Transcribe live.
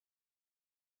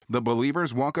The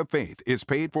Believer's Walk of Faith is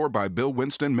paid for by Bill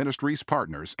Winston Ministries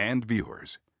partners and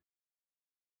viewers.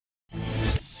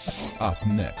 Up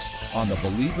next on The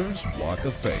Believer's Walk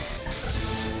of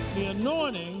Faith. The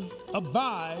anointing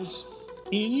abides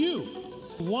in you.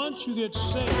 Once you get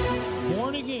saved,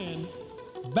 born again,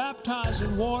 baptized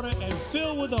in water, and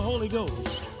filled with the Holy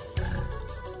Ghost,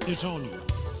 it's on you.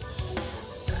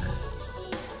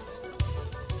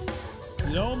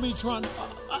 You don't be trying to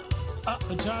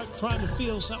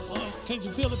feel something. Oh, can't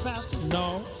you feel it, Pastor?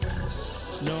 No,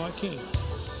 I can't.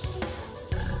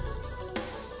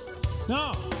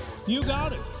 No, you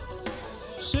got it.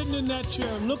 Sitting in that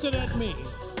chair looking at me.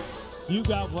 You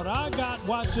got what I got,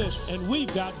 watch this, and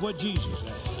we've got what Jesus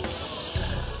had.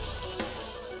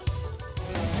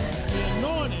 The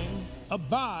anointing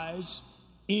abides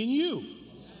in you.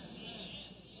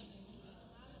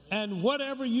 And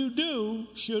whatever you do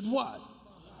should what?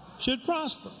 Should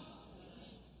prosper.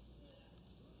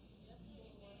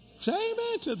 Say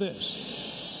amen to this.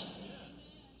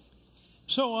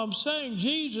 So I'm saying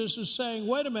Jesus is saying,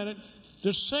 wait a minute,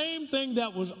 the same thing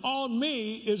that was on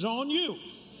me is on you.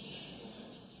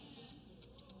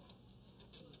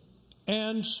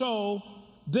 And so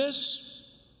this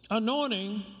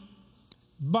anointing,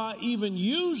 by even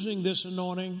using this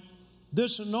anointing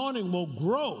will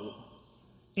grow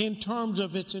in terms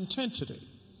of its intensity.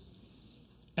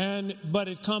 But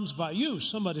it comes by use.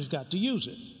 Somebody's got to use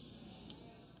it.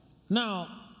 Now,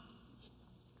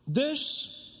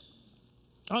 this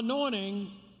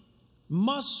anointing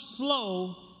must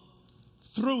flow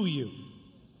through you.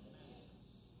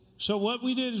 So what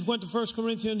we did is went to 1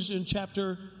 Corinthians in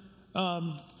chapter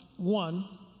 1.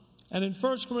 And in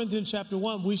 1 Corinthians chapter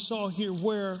 1, we saw here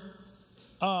where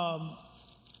the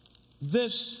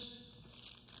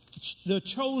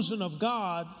chosen of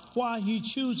God, why he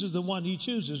chooses the one he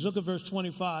chooses. Look at verse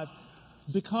 25.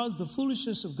 Because the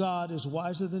foolishness of God is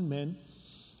wiser than men,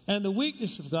 and the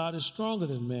weakness of God is stronger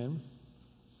than men.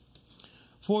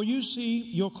 For you see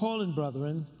your calling,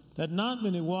 brethren, that not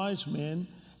many wise men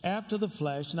after the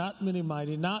flesh, not many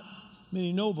mighty, not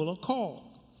many noble are called.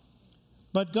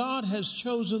 But God has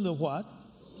chosen the what?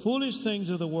 Foolish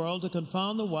things of the world to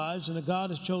confound the wise, and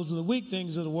God has chosen the weak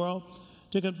things of the world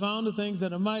to confound the things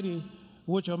that are mighty,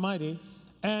 which are mighty,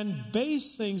 and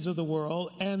base things of the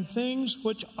world, and things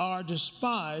which are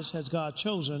despised has God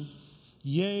chosen,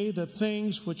 yea, the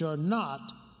things which are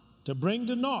not, to bring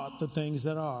to naught the things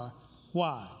that are.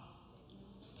 Why?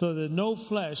 So that no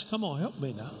flesh, come on, help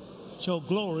me now, shall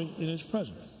glory in his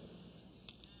presence.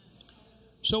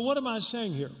 So what am I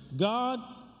saying here? God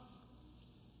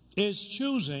is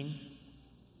choosing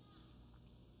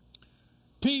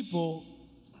people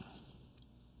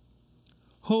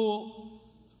who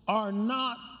are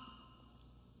not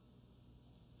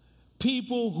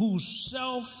people who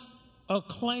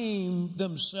self-acclaim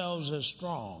themselves as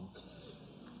strong.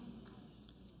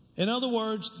 In other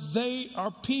words, they are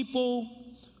people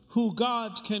who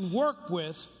God can work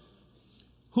with,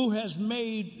 who has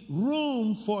made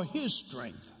room for his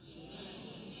strength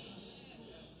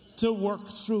to work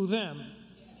through them.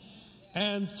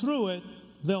 And through it,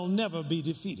 they'll never be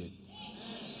defeated.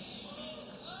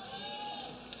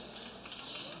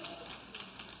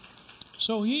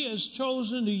 So he has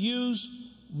chosen to use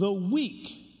the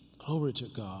weak, glory to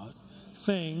God,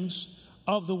 things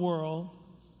of the world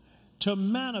to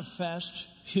manifest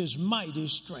his mighty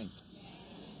strength.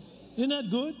 Isn't that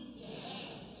good?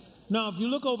 Now, if you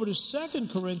look over to 2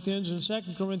 Corinthians, in 2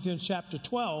 Corinthians chapter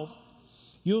 12,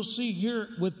 you'll see here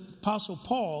with Apostle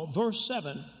Paul, verse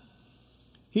 7,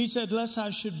 he said, lest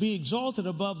I should be exalted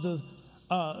above the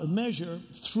measure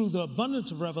through the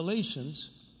abundance of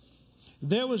revelations,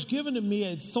 there was given to me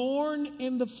a thorn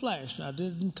in the flesh. Now, it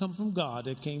didn't come from God,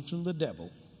 it came from the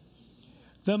devil.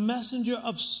 The messenger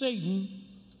of Satan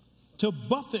to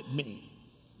buffet me,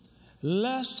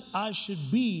 lest I should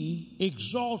be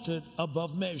exalted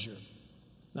above measure.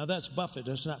 Now, that's buffet,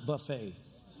 that's not buffet.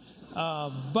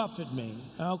 Buffet me,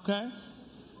 okay?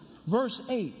 Verse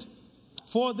 8,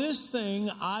 for this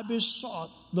thing I besought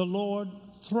the Lord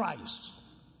thrice,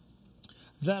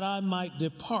 that it might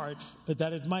depart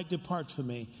from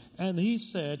me. And he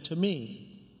said to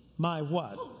me, my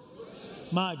what?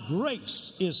 My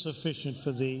grace is sufficient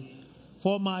for thee,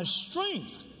 for my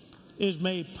strength is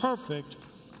made perfect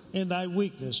in thy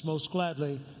weakness. Most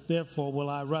gladly, therefore, will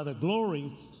I rather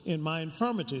glory in my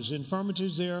infirmities.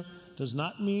 Infirmities there does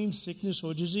not mean sickness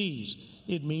or disease.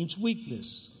 It means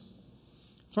weakness.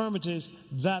 Infirmities,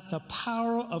 that the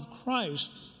power of Christ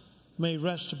may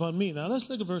rest upon me. Now let's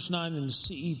look at verse 9 in the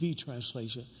CEV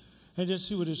translation and just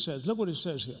see what it says. Look what it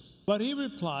says here. But he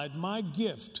replied, my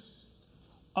gift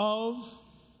of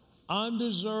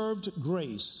Undeserved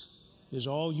grace is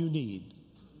all you need.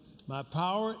 My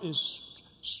power is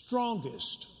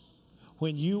strongest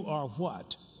when you are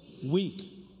what? Weak.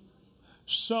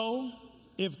 So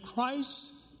if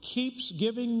Christ keeps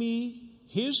giving me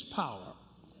his power,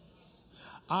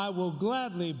 I will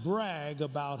gladly brag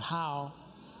about how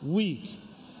weak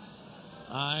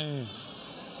I am.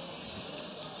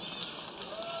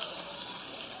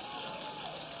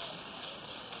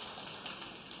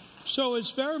 So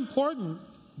it's very important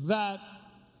that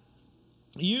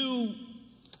you,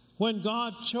 when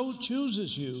God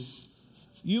chooses you,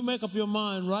 you make up your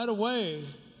mind right away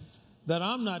that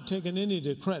I'm not taking any of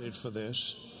the credit for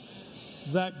this,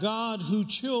 that God who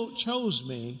chose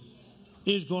me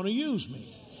is going to use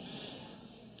me.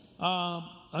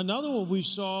 Another one we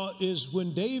saw is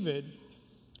when David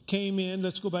came in.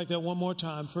 Let's go back there one more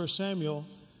time, 1 Samuel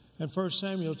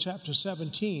chapter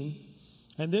 17.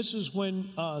 And this is when,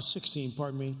 16,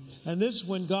 pardon me. And this is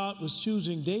when God was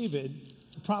choosing David.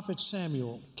 The prophet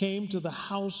Samuel came to the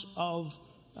house of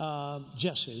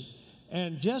Jesse.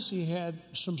 And Jesse had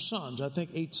some sons, I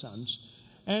think 8 sons.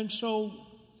 And so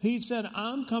he said,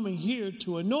 I'm coming here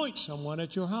to anoint someone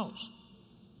at your house.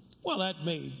 Well, that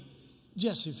made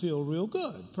Jesse feel real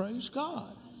good. Praise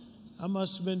God. I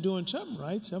must have been doing something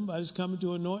right. Somebody's coming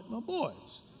to anoint my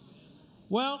boys.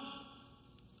 Well,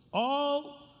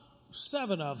 all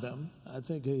 7 of them, I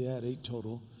think he had 8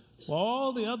 total, well,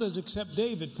 all the others except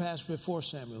David passed before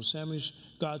Samuel.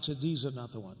 God said, these are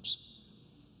not the ones.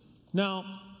 Now,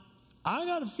 I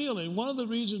got a feeling one of the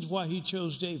reasons why he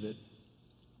chose David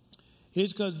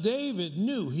is because David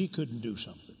knew he couldn't do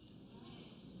something,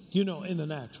 in the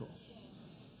natural.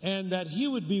 And that he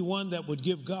would be one that would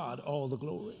give God all the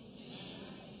glory.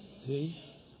 See?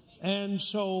 And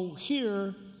so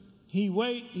here,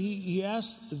 he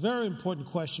asked a very important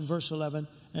question, verse 11,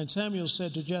 and Samuel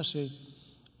said to Jesse,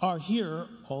 are here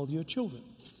all your children?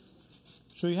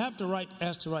 So you have to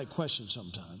ask the right question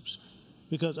sometimes,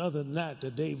 because other than that,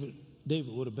 David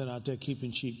would have been out there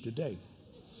keeping sheep today.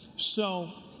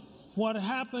 So what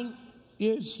happened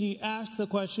is he asked the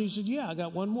question. He said, yeah, I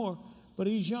got one more. But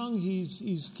he's young,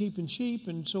 he's keeping sheep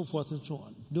and so forth and so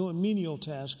on, doing menial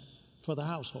tasks for the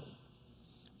household.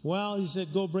 Well, he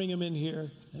said, go bring him in here.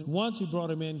 And once he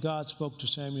brought him in, God spoke to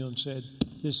Samuel and said,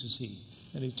 this is he.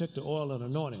 And he took the oil and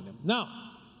anointed him. Now,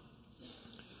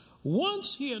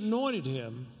 once he anointed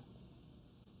him,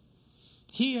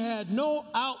 he had no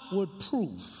outward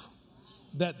proof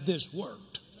that this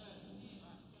worked.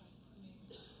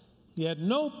 He had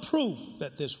no proof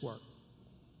that this worked.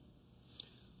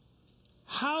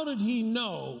 How did he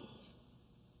know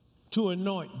to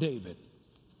anoint David?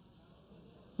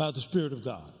 By the Spirit of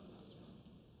God.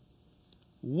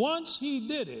 Once he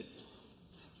did it,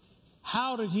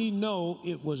 how did he know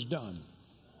it was done?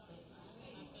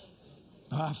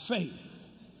 By faith.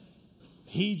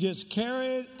 He just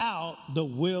carried out the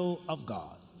will of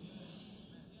God.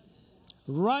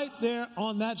 Right there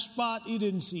on that spot, he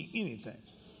didn't see anything.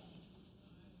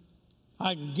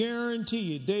 I can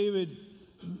guarantee you, David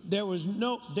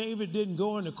didn't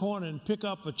go in the corner and pick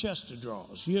up a chest of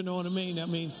drawers. You know what I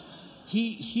mean?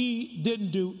 He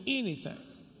didn't do anything.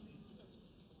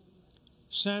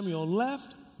 Samuel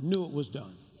left, knew it was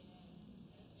done.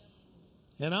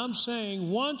 And I'm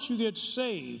saying once you get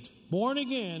saved, born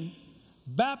again,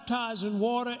 baptized in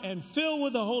water, and filled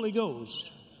with the Holy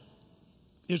Ghost,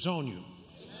 it's on you.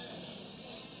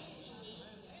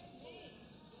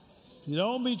 You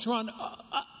don't be trying to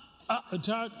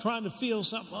feel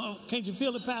something. Oh, can't you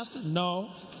feel it, Pastor?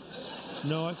 No,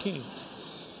 I can't.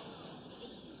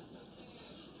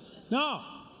 No,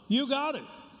 you got it.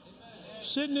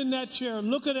 Sitting in that chair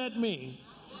looking at me,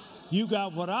 you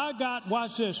got what I got,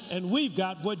 watch this, and we've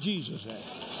got what Jesus had.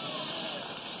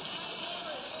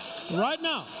 Right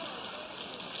now.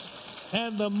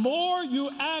 And the more you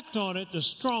act on it, the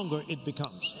stronger it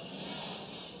becomes.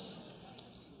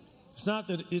 It's not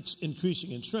that it's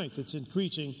increasing in strength, it's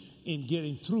increasing in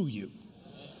getting through you.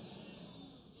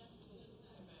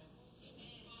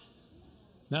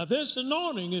 Now this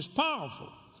anointing is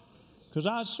powerful. Because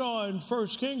I saw in 2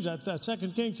 Kings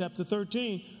chapter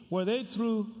 13, where they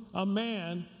threw a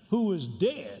man who was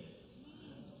dead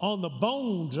on the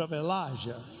bones of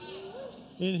Elijah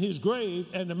in his grave,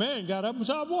 and the man got up and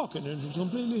started walking and was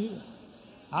completely healed.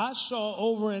 I saw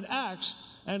over in Acts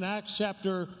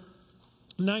chapter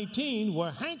 19,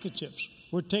 where handkerchiefs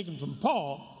were taken from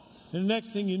Paul, and the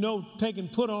next thing you know,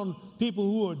 put on people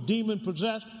who were demon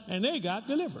possessed, and they got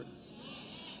delivered.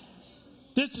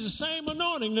 This is the same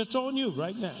anointing that's on you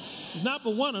right now. It's not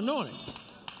but one anointing.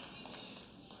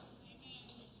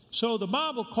 So the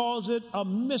Bible calls it a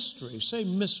mystery. Say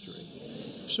mystery.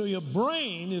 So your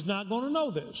brain is not going to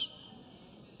know this.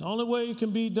 The only way it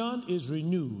can be done is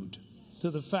renewed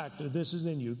to the fact that this is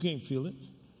in you. You can't feel it.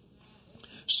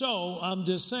 So I'm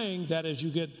just saying that as you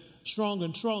get stronger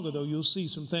and stronger, though, you'll see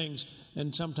some things,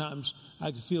 and sometimes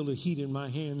I can feel the heat in my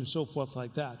hand and so forth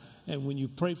like that. And when you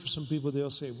pray for some people, they'll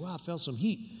say, well, I felt some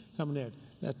heat coming there.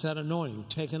 That's that anointing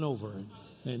taking over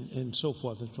and so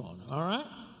forth and so on. All right?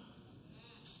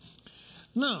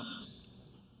 Now,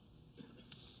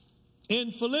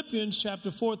 in Philippians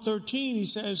chapter 4:13, he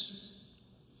says,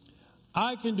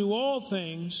 I can do all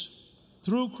things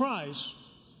through Christ,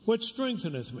 which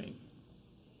strengtheneth me.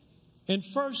 In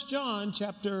 1 John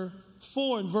chapter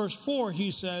 4 and verse 4,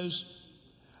 he says,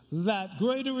 that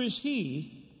greater is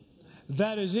he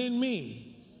that is in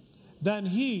me than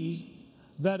he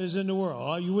that is in the world.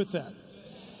 Are you with that?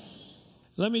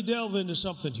 Let me delve into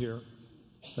something here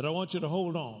that I want you to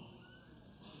hold on.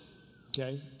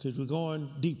 Okay? Because we're going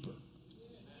deeper.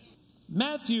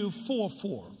 Matthew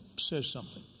 4:4 says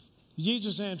something.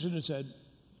 Jesus answered and said,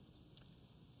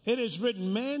 it is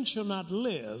written, man shall not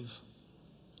live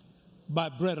by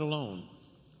bread alone,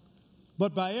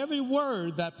 but by every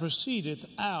word that proceedeth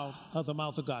out of the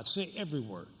mouth of God. Say every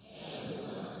word. Every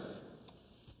word.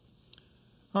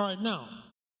 All right, now,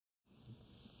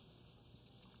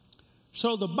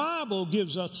 so the Bible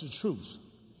gives us the truth.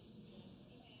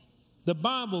 The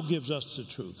Bible gives us the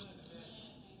truth.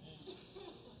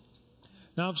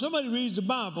 Now, if somebody reads the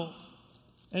Bible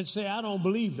and say, I don't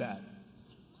believe that,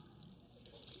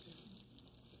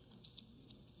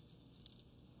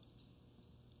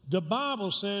 the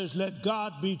Bible says, let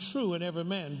God be true and every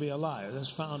man be a liar. That's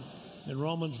found in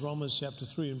Romans chapter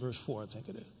 3 and verse 4, I think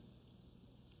it is.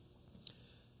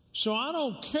 So I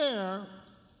don't care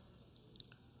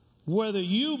whether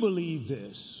you believe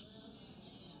this.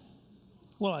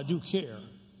 Well, I do care,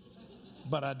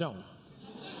 but I don't.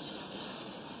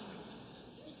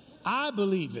 I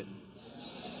believe it.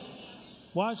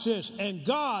 Watch this. And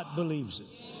God believes it.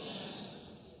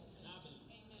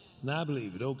 And I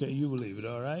believe it. Okay, you believe it.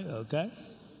 All right, okay.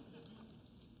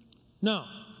 Now,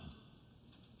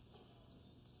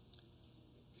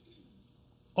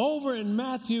 over in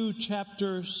Matthew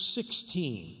chapter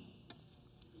 16,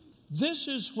 this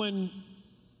is when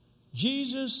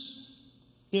Jesus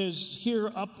is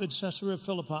here up at Caesarea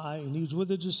Philippi, and he's with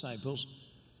the disciples,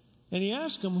 and he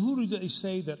asked them, who do they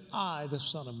say that I, the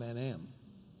Son of Man, am?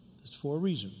 It's for a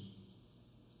reason.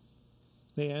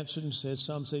 They answered and said,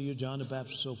 some say you're John the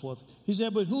Baptist, and so forth. He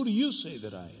said, but who do you say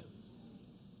that I am?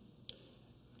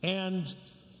 And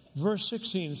verse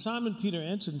 16, Simon Peter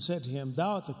answered and said to him,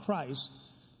 thou art the Christ,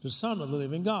 the Son of the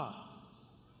living God.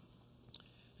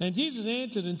 And Jesus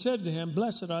answered and said to him,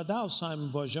 blessed art thou, Simon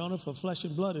Bar-Jonah, for flesh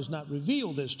and blood has not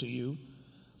revealed this to you,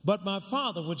 but my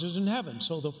Father which is in heaven.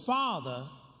 So the Father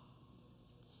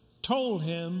told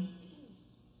him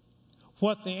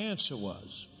what the answer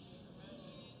was.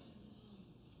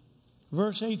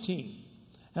 Verse 18,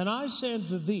 and I say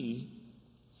unto thee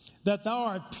that thou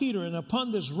art Peter, and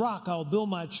upon this rock I'll build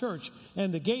my church,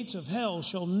 and the gates of hell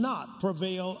shall not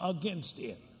prevail against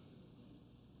it.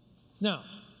 Now,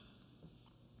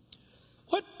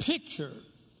 what picture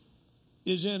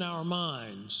is in our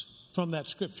minds from that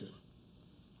scripture?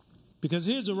 Because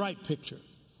here's the right picture.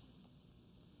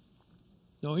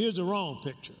 No, here's the wrong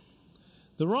picture.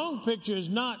 The wrong picture is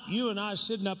not you and I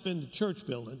sitting up in the church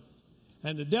building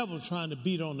and the devil trying to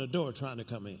beat on the door trying to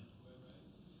come in.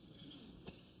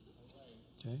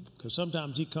 Okay? Because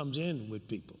sometimes he comes in with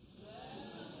people.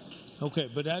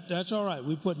 Okay, but that's all right.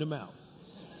 We're putting them out.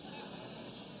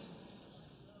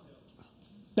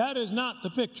 That is not the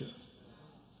picture.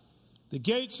 The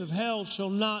gates of hell shall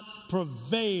not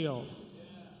prevail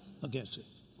against it.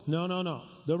 No, no, no.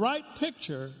 The right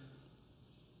picture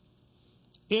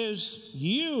is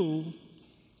you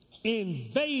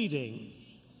invading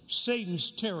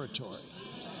Satan's territory.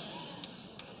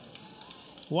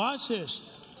 Watch this.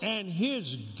 And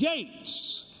his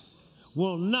gates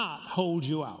will not hold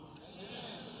you out.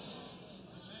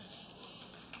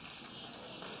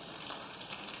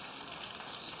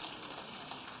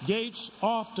 Gates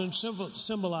often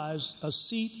symbolize a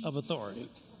seat of authority.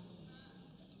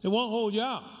 It won't hold you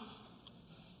out.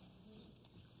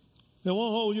 It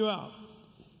won't hold you out.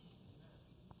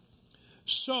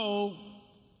 So,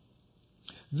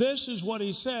 this is what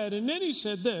he said. And then he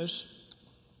said this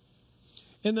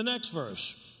in the next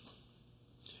verse.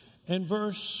 In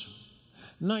verse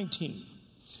 19.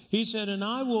 He said, and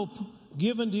I will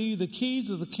give unto you the keys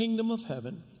of the kingdom of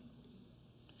heaven.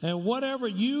 And whatever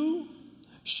you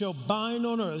shall bind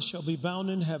on earth shall be bound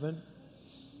in heaven.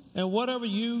 And whatever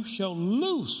you shall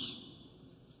loose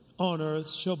on earth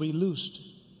shall be loosed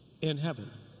in heaven.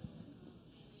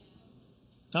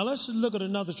 Now let's look at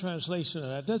another translation of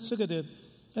that.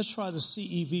 Let's try the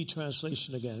CEV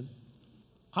translation again.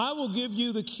 I will give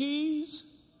you the keys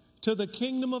to the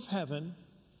kingdom of heaven,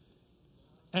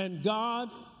 and God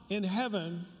in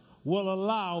heaven will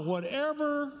allow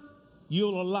whatever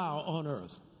you'll allow on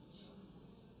earth.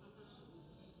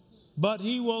 But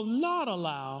he will not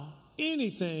allow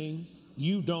anything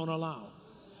you don't allow.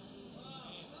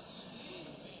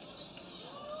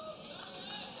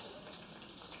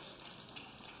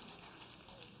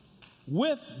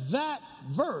 With that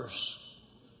verse,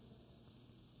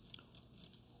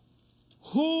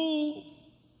 who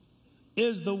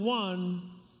is the one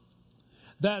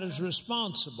that is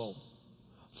responsible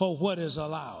for what is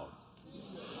allowed?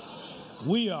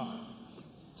 We are.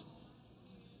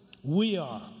 We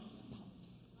are.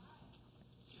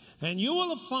 And you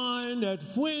will find that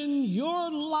when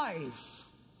your life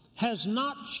has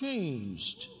not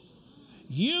changed,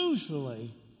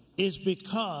 usually it's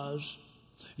because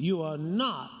you are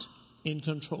not in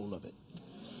control of it.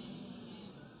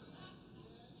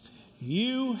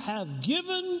 You have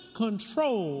given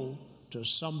control to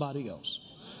somebody else.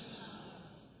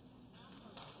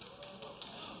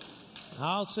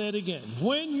 I'll say it again.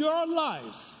 When your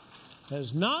life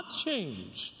has not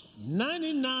changed,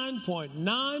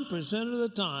 99.9% of the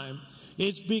time,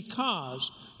 it's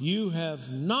because you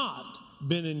have not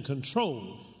been in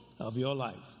control of your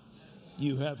life.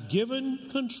 You have given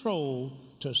control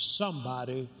to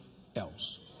somebody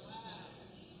else.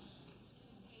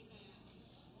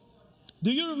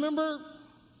 Do you remember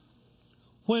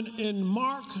when in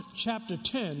Mark chapter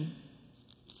 10,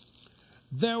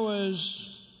 there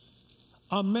was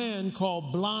a man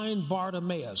called blind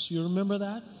Bartimaeus? You remember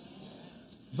that?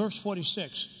 Verse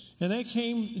 46. And they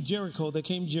came to Jericho,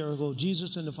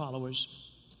 Jesus and the followers.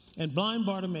 And blind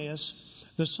Bartimaeus,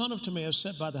 the son of Timaeus,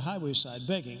 sat by the highway side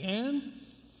begging. And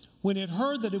when he had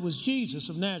heard that it was Jesus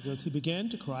of Nazareth, he began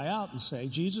to cry out and say,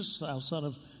 Jesus, thou son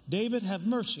of David, have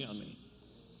mercy on me.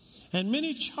 And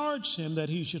many charged him that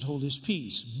he should hold his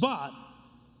peace. But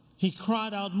he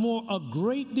cried out more a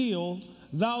great deal,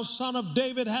 thou son of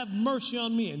David, have mercy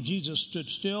on me. And Jesus stood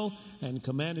still and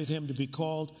commanded him to be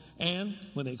called. And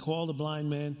when they called the blind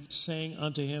man, saying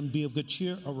unto him, be of good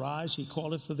cheer, arise, he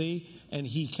calleth for thee. And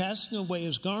he, casting away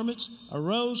his garments,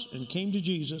 arose and came to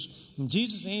Jesus. And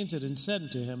Jesus answered and said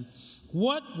unto him,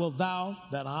 what wilt thou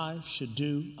that I should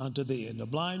do unto thee? And the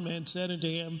blind man said unto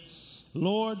him,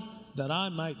 Lord, that I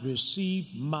might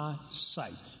receive my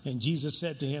sight. And Jesus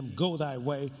said to him, go thy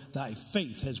way, thy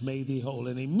faith has made thee whole.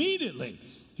 And immediately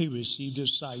he received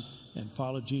his sight and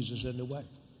followed Jesus in the way.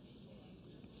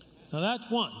 Now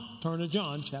that's one. Turn to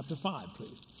John chapter 5,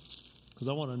 please. Because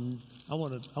I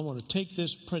want to take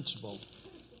this principle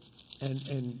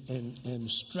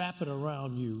and strap it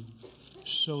around you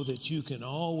so that you can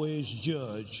always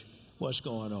judge what's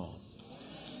going on.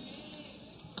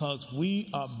 Because we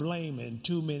are blaming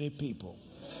too many people.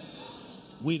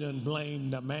 We done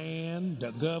blamed the man,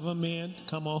 the government.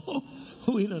 Come on.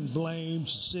 We done blamed the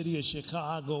city of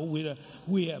Chicago.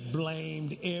 We have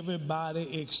blamed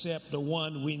everybody except the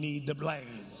one we need to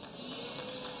blame.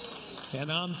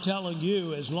 And I'm telling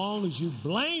you, as long as you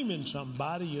blaming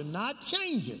somebody, you're not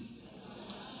changing.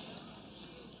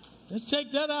 Let's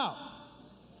take that out.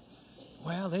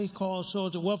 Well, they call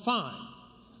so. Well, fine.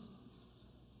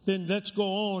 Then let's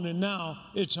go on, and now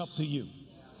it's up to you.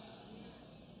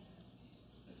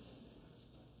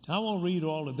 I won't read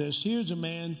all of this. Here's a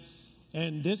man,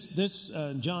 and this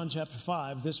John chapter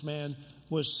 5, this man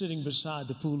was sitting beside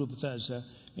the pool of Bethesda,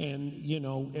 and, you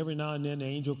know, every now and then the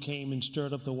angel came and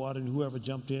stirred up the water, and whoever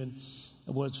jumped in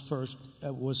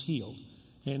was healed.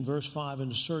 In verse 5,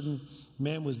 and a certain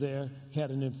man was there, had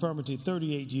an infirmity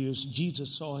 38 years.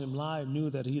 Jesus saw him lie and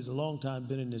knew that he had a long time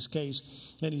been in this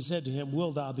case. And he said to him,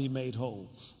 will thou be made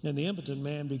whole? And the impotent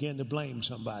man began to blame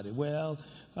somebody. Well,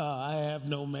 I have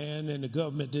no man, and the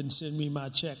government didn't send me my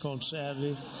check on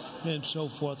Saturday, and so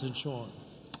forth and so on.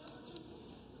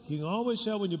 You can always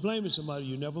tell when you're blaming somebody,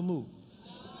 you never move.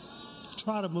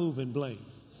 Try to move and blame.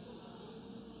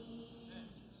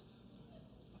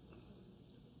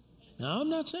 Now,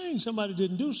 I'm not saying somebody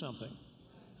didn't do something.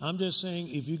 I'm just saying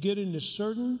if you get in a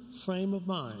certain frame of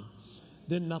mind,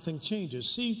 then nothing changes.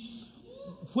 See,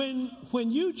 when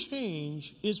you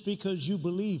change, it's because you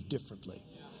believe differently.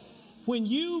 When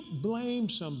you blame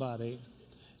somebody,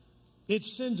 it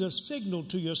sends a signal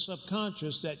to your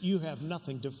subconscious that you have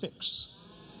nothing to fix.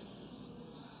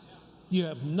 You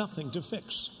have nothing to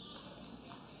fix.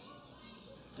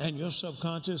 And your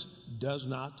subconscious does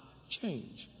not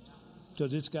change.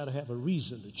 Because it's got to have a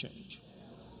reason to change.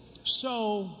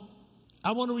 So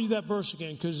I want to read that verse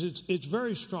again because it's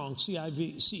very strong.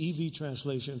 CEV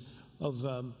translation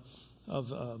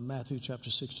of Matthew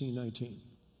chapter 16, 19.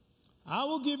 I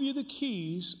will give you the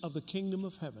keys of the kingdom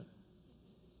of heaven,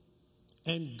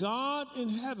 and God in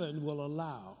heaven will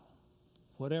allow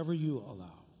whatever you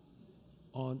allow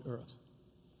on earth.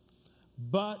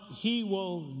 But he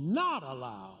will not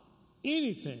allow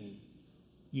anything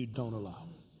you don't allow.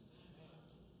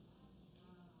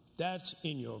 That's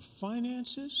in your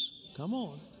finances, come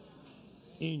on,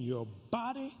 in your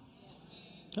body,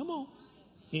 come on,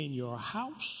 in your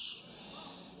house,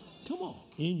 come on,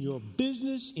 in your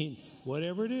business, in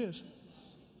whatever it is.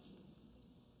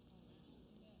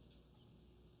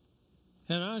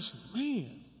 And I said,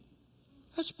 man,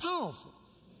 that's powerful.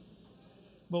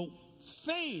 But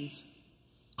faith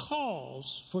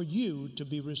calls for you to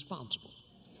be responsible.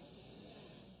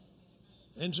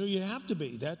 And so you have to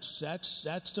be. That's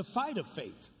the fight of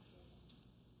faith.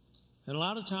 And a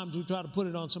lot of times we try to put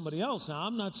it on somebody else. Now,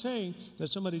 I'm not saying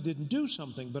that somebody didn't do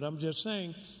something, but I'm just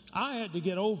saying I had to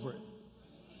get over it.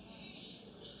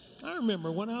 I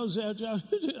remember when I was at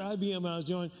IBM and I was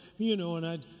joining,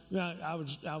 and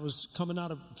I was coming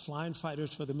out of flying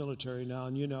fighters for the military now,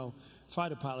 and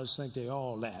fighter pilots think they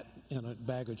all that in a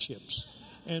bag of chips.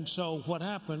 And so what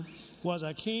happened was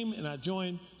I came and I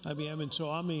joined IBM, and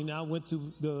so I went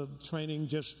through the training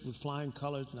just with flying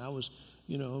colors, and I was,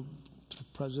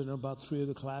 president of about 3 of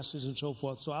the classes and so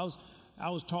forth. So I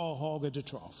was tall hog at the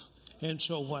trough. And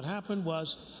so what happened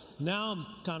was now I'm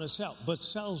kind of self, but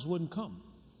cells wouldn't come.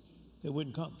 They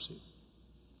wouldn't come, see.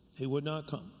 They would not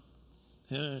come.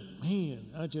 And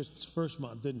first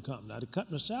month didn't come. Now, they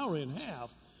cut my salary in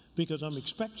half because I'm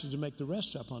expected to make the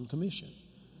rest up on commission.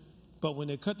 But when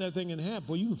they cut that thing in half,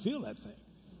 boy, you can feel that thing.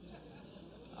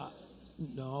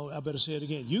 No, I better say it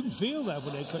again. You can feel that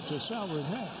when they cut your salary in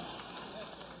half.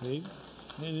 See?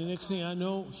 And the next thing I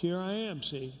know, here I am,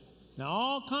 see. Now,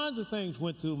 all kinds of things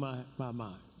went through my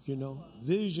mind,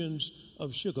 visions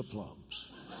of sugar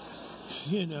plums.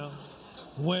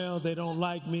 Well, they don't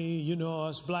like me,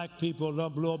 us black people, blah,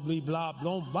 blah, blah, blah,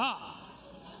 blah, blah.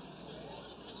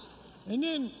 And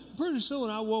then pretty soon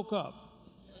I woke up.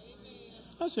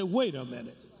 I said, wait a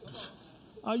minute.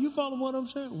 Are you following what I'm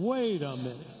saying? Wait a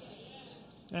minute.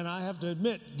 And I have to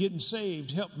admit, getting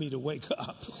saved helped me to wake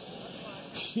up,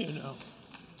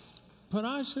 But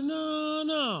I said,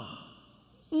 no.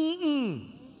 It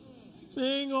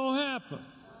ain't going to happen.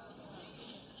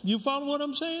 You follow what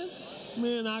I'm saying?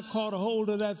 Man, I caught a hold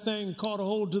of that thing, caught a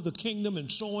hold of the kingdom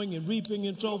and sowing and reaping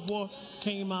and so forth.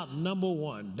 Came out number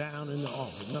 1 down in the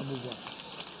office, number 1.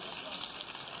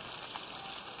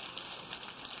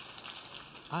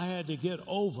 I had to get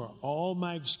over all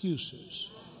my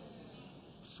excuses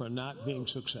for not being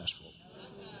successful.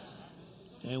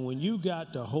 And when you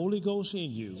got the Holy Ghost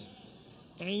in you,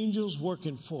 angels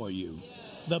working for you,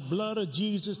 the blood of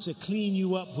Jesus to clean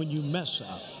you up when you mess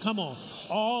up. Come on,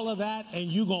 all of that,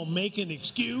 and you gonna make an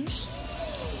excuse?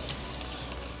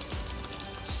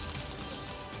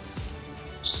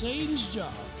 Satan's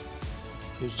job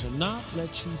is to not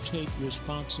let you take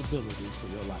responsibility for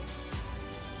your life.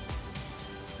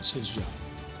 That's his job.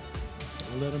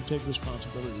 Don't let him take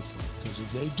responsibility for it, because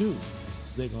if they do,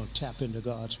 they're gonna tap into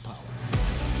God's power.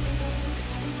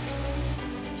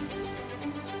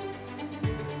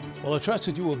 Well, I trust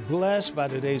that you were blessed by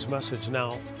today's message.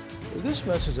 Now, this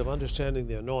message of understanding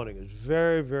the anointing is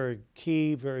very, very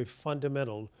key, very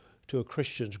fundamental to a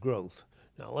Christian's growth.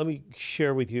 Now, let me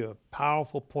share with you a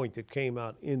powerful point that came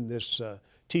out in this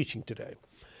teaching today.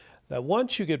 That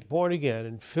once you get born again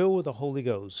and filled with the Holy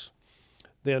Ghost,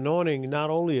 the anointing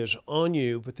not only is on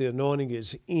you, but the anointing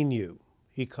is in you.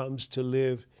 He comes to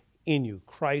live in you.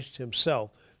 Christ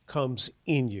himself comes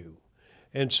in you.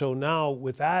 And so now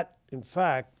with that, in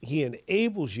fact, he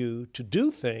enables you to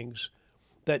do things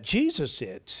that Jesus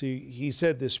did. See, he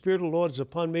said, the Spirit of the Lord is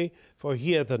upon me, for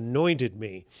he hath anointed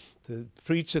me to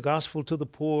preach the gospel to the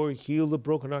poor, heal the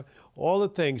broken heart, all the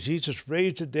things. Jesus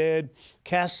raised the dead,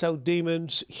 cast out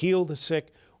demons, healed the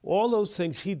sick, all those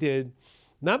things he did,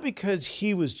 not because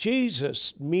he was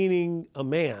Jesus, meaning a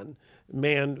man,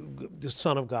 the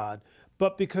Son of God,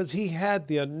 but because he had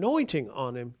the anointing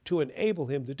on him to enable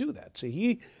him to do that. See,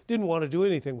 he didn't want to do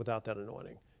anything without that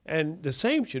anointing. And the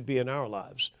same should be in our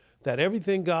lives, that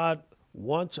everything God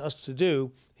wants us to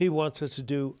do, he wants us to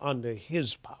do under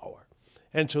his power.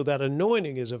 And so that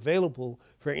anointing is available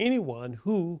for anyone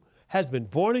who has been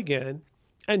born again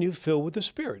and you filled with the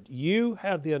Spirit. You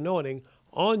have the anointing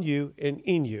on you and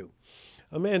in you.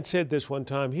 A man said this one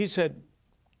time. He said,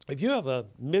 if you have $1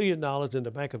 million in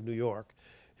the Bank of New York,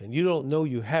 and you don't know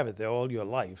you have it there all your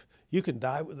life, you can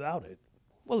die without it.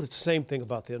 Well, it's the same thing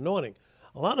about the anointing.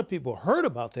 A lot of people heard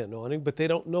about the anointing, but they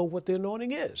don't know what the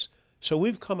anointing is. So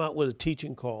we've come out with a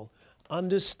teaching called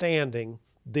Understanding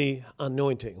the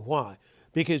Anointing. Why?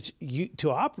 Because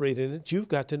to operate in it, you've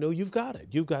got to know you've got it.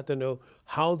 You've got to know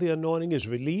how the anointing is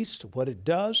released, what it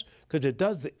does, because it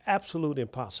does the absolute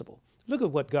impossible. Look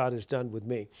at what God has done with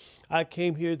me. I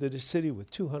came here to the city with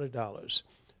 $200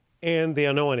 and the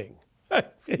anointing.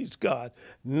 Praise God.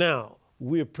 Now,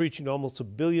 we're preaching to almost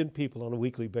 1 billion people on a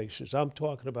weekly basis. I'm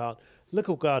talking about, look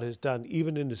what God has done,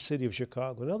 even in the city of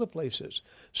Chicago and other places.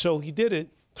 So he did it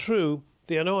through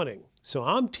the anointing. So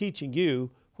I'm teaching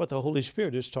you what the Holy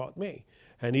Spirit has taught me.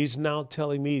 And he's now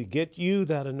telling me to get you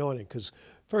that anointing. Because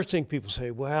first thing people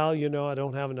say, well, I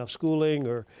don't have enough schooling,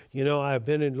 or, I've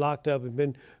been locked up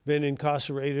and been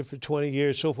incarcerated for 20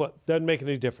 years, so forth. Doesn't make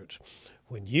any difference.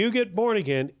 When you get born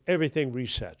again, everything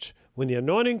resets. When the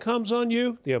anointing comes on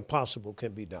you, the impossible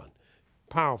can be done.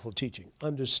 Powerful teaching,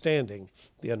 understanding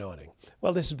the anointing.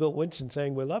 Well, this is Bill Winston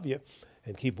saying we love you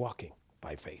and keep walking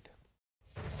by faith.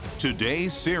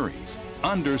 Today's series,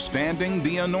 Understanding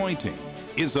the Anointing,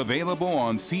 is available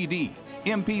on CD,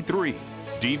 MP3,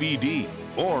 DVD,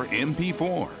 or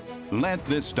MP4. Let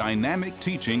this dynamic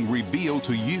teaching reveal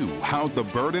to you how the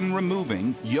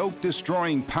burden-removing,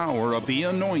 yoke-destroying power of the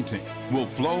anointing will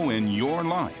flow in your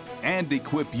life and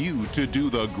equip you to do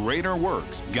the greater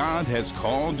works God has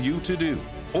called you to do.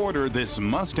 Order this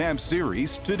must-have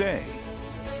series today.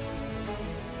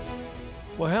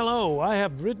 Well, hello. I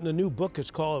have written a new book.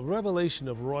 It's called Revelation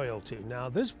of Royalty. Now,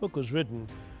 this book was written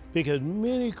because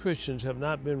many Christians have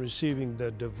not been receiving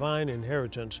the divine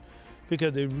inheritance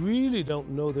because they really don't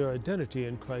know their identity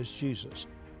in Christ Jesus.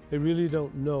 They really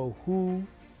don't know who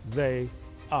they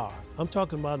are. I'm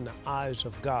talking about in the eyes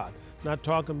of God, not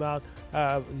talking about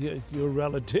your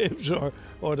relatives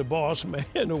or the boss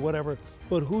man or whatever,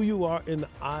 but who you are in the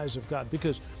eyes of God,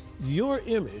 because your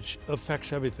image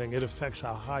affects everything. It affects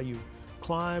how high you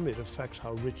climb, it affects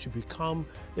how rich you become,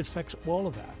 it affects all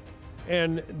of that.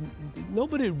 And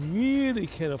nobody really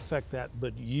can affect that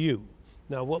but you.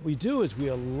 Now, what we do is we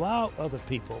allow other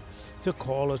people to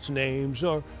call us names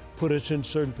or put us in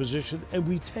certain positions, and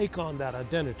we take on that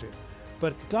identity.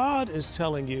 But God is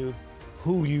telling you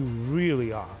who you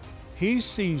really are. He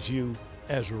sees you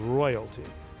as royalty.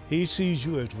 He sees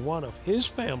you as one of his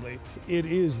family. It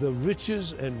is the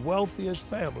richest and wealthiest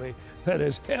family that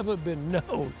has ever been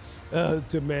known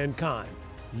to mankind.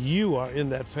 You are in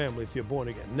that family if you're born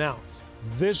again. Now,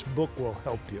 this book will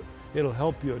help you. It'll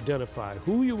help you identify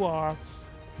who you are,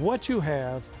 what you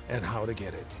have, and how to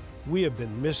get it. We have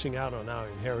been missing out on our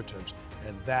inheritance,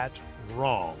 and that's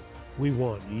wrong. We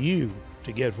want you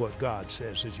to get what God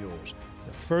says is yours.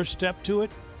 The first step to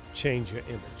it, change your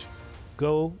image.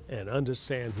 Go and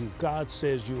understand who God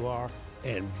says you are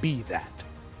and be that.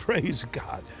 Praise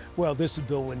God. Well, this is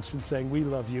Bill Winston saying we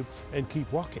love you and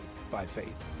keep walking by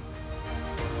faith.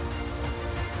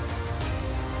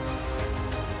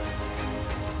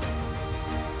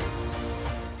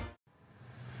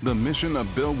 The mission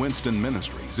of Bill Winston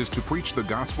Ministries is to preach the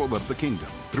gospel of the kingdom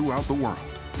throughout the world.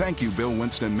 Thank you, Bill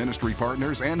Winston Ministry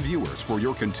partners and viewers, for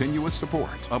your continuous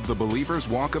support of the Believer's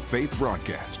Walk of Faith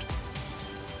broadcast.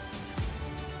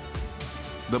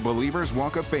 The Believer's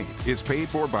Walk of Faith is paid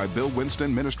for by Bill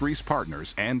Winston Ministries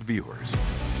partners and viewers.